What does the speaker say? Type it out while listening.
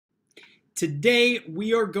Today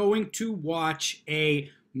we are going to watch a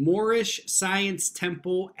Moorish Science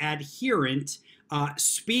Temple adherent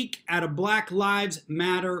speak at a Black Lives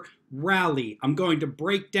Matter rally. I'm going to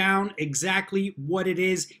break down exactly what it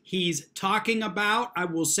is he's talking about. I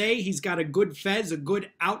will say he's got a good fez, a good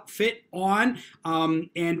outfit on,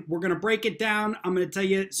 and we're going to break it down. I'm going to tell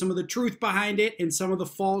you some of the truth behind it and some of the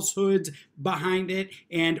falsehoods behind it,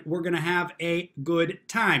 and we're going to have a good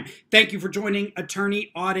time. Thank you for joining Attorney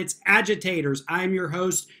Audits Agitators. I am your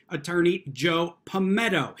host, Attorney Joe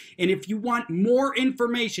Palmetto. And if you want more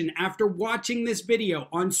information after watching this video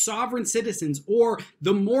on sovereign citizens or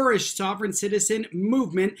the Moorish sovereign citizen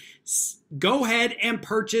movement, go ahead and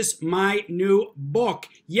purchase my new book.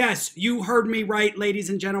 Yes, you heard me right, ladies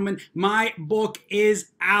and gentlemen. My book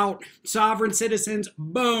is out. Sovereign Citizens,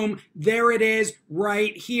 boom, there it is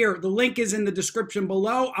right here. The link is in the description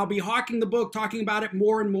below. I'll be hawking the book, talking about it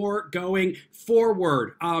more and more going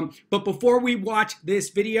forward. But before we watch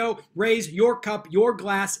this video, raise your cup, your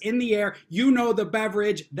glass in the air. You know the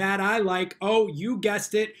beverage that I like. Oh, you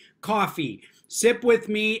guessed it, coffee. Sip with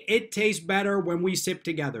me. It tastes better when we sip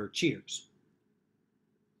together. Cheers.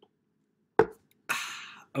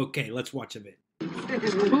 Okay, let's watch a bit.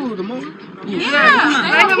 Ooh, the moon?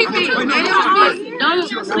 Yeah, Please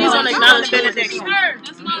don't acknowledge benediction.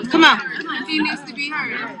 Come on. He needs to be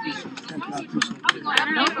heard.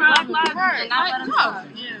 No,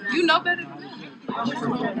 you know better than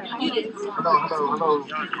that. You did. Hello.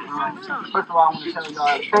 First of all, I want to tell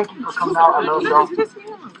y'all thank you for coming out. I love y'all.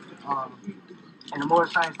 In the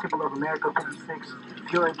Moorish Science Temple of America, 56,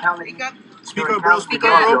 Pure County. Speak up, bro. Speak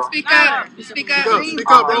up, bro. Speak up. Speak up.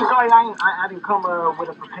 Speak up, bro. I'm sorry I didn't come with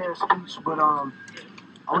a prepared speech, but I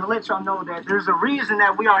want to let y'all know that there's a reason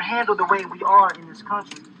that we are handled the way we are in this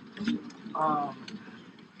country.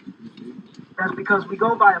 That's because we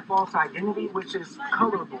go by a false identity, which is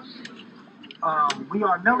colorable. We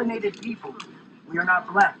are melanated people. We are not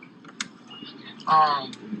black.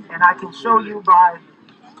 And I can show you by,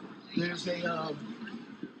 there's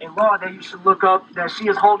a law that you should look up that she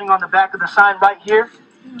is holding on the back of the sign right here.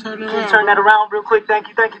 Can you turn that around real quick? Thank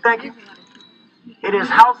you. It is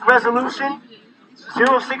House Resolution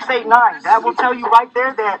 0689. That will tell you right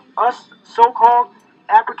there that us so-called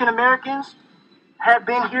African Americans have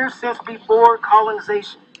been here since before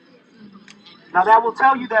colonization. Now that will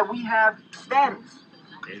tell you that we have status,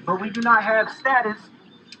 but we do not have status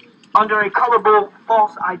under a colorable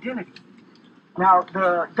false identity. Now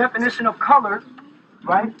the definition of color,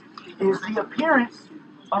 right, is the appearance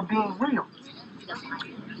of being real.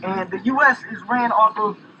 And the U.S. is ran off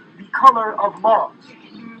of the color of laws.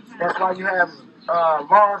 That's why you have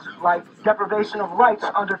laws like deprivation of rights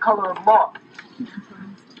under color of law.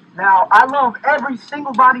 Now, I love every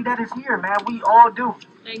single body that is here, man. We all do.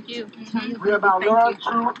 Thank you. We're about love,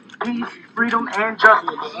 truth, peace, freedom, and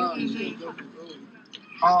justice.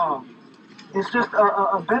 It's just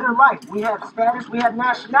a better life. We have status. We have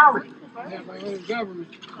nationality.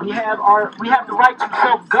 We have the right to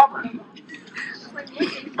self-govern.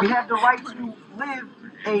 We have the right to live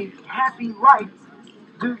a happy life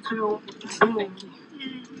due to being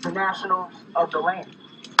the nationals of the land.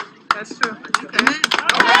 That's true.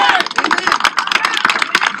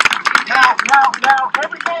 Now,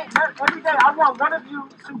 every day, I want one of you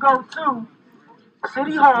to go to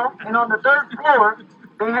City Hall, and on the 3rd floor,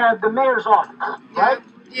 they have the mayor's office, right?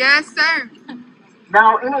 Yes, sir.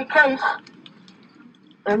 Now, in a case,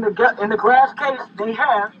 in the glass case, they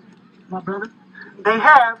have, my brother, they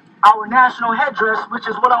have our national headdress, which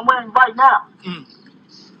is what I'm wearing right now.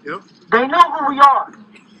 Yep. They know who we are.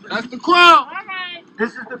 That's the crown.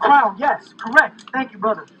 This is the crown. Yes, correct. Thank you,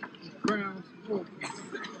 brother.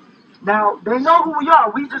 Now, they know who we are.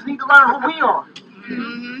 We just need to learn who we are.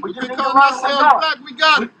 We just need to learn who we are. Black, we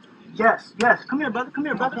got it. Yes. Come here, brother. Come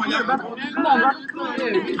on, brother. Come on.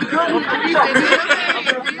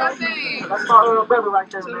 That's my little brother right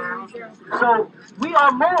there, man. So, we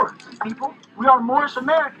are Moors, people. We are Moorish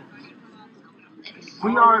Americans.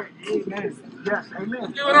 We are, amen. Yes,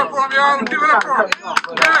 amen. Give it up for him, y'all. Give it up for him.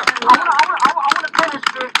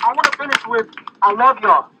 I want to finish with, I love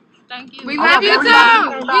y'all. Thank you. We love you too.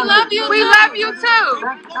 We love you. We love you too.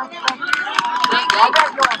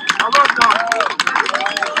 I love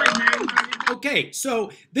y'all. Okay,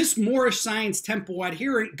 so this Moorish Science Temple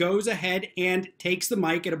adherent goes ahead and takes the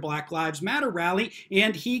mic at a Black Lives Matter rally,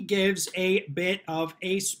 and he gives a bit of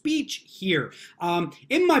a speech here.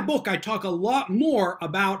 In my book, I talk a lot more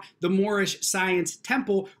about the Moorish Science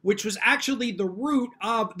Temple, which was actually the root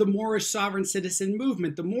of the Moorish sovereign citizen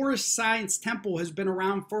movement. The Moorish Science Temple has been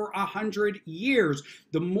around for 100 years.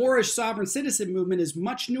 The Moorish sovereign citizen movement is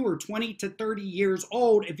much newer, 20 to 30 years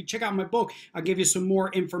old. If you check out my book, I'll give you some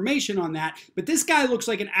more information on that. But this guy looks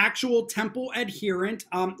like an actual temple adherent.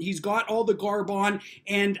 He's got all the garb on,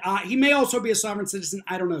 and he may also be a sovereign citizen.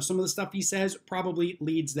 I don't know. Some of the stuff he says probably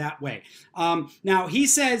leads that way. Now, he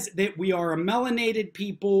says that we are a melanated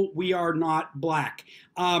people. We are not black.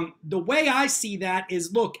 The way I see that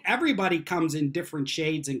is, look, everybody comes in different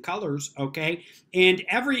shades and colors, okay? And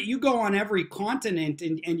you go on every continent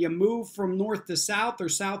and you move from north to south or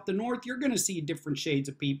south to north, you're going to see different shades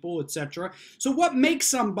of people, etc. So what makes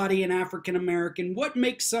somebody an African American? What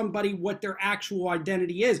makes somebody what their actual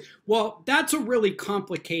identity is? Well, that's a really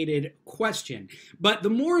complicated question. But the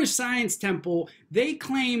Moorish Science Temple, they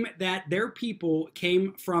claim that their people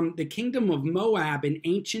came from the kingdom of Moab in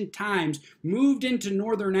ancient times, moved into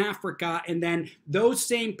northern Africa, and then those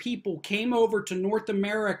same people came over to North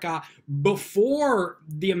America before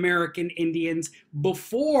the American Indians,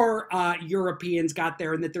 before Europeans got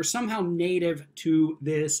there, and that they're somehow native to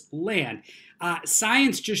this land.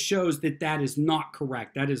 Science just shows that that is not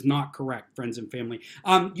correct. That is not correct, friends and family.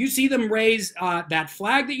 You see them raise that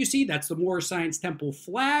flag that you see. That's the Moorish Science Temple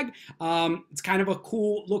flag. It's kind of a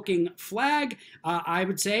cool looking flag. I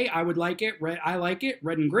would say I would like it. I like it,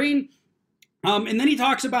 red and green. And then he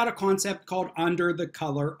talks about a concept called under the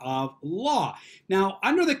color of law. Now,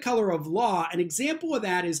 under the color of law, an example of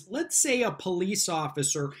that is, let's say a police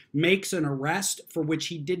officer makes an arrest for which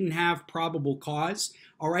he didn't have probable cause,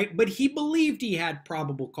 all right, but he believed he had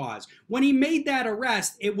probable cause. When he made that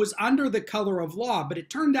arrest, it was under the color of law, but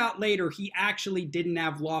it turned out later he actually didn't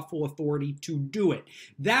have lawful authority to do it.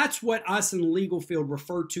 That's what us in the legal field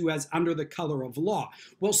refer to as under the color of law.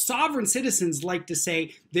 Well, sovereign citizens like to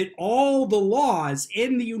say that all the laws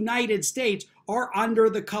in the United States are under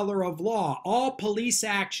the color of law. All police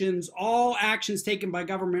actions, all actions taken by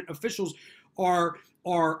government officials are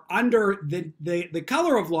under the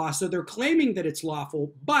color of law, so they're claiming that it's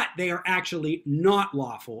lawful, but they are actually not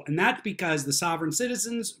lawful. And that's because the sovereign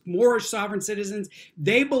citizens, Moorish sovereign citizens,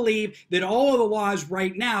 they believe that all of the laws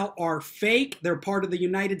right now are fake. They're part of the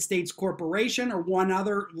United States Corporation or one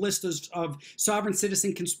other list of sovereign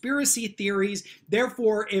citizen conspiracy theories.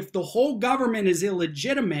 Therefore, if the whole government is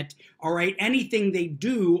illegitimate, all right, anything they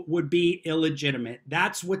do would be illegitimate.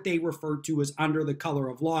 That's what they refer to as under the color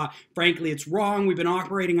of law. Frankly, it's wrong. We've been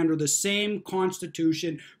operating under the same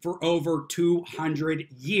constitution for over 200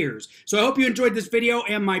 years. So I hope you enjoyed this video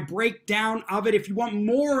and my breakdown of it. If you want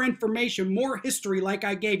more information, more history like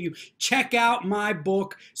I gave you, check out my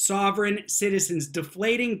book, Sovereign Citizens,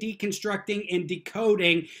 Deflating, Deconstructing, and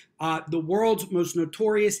Decoding the world's most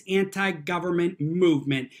notorious anti-government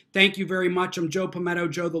movement. Thank you very much. I'm Joe Palmetto,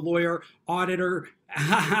 Joe the lawyer, auditor,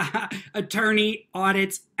 attorney,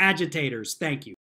 audits, agitators. Thank you.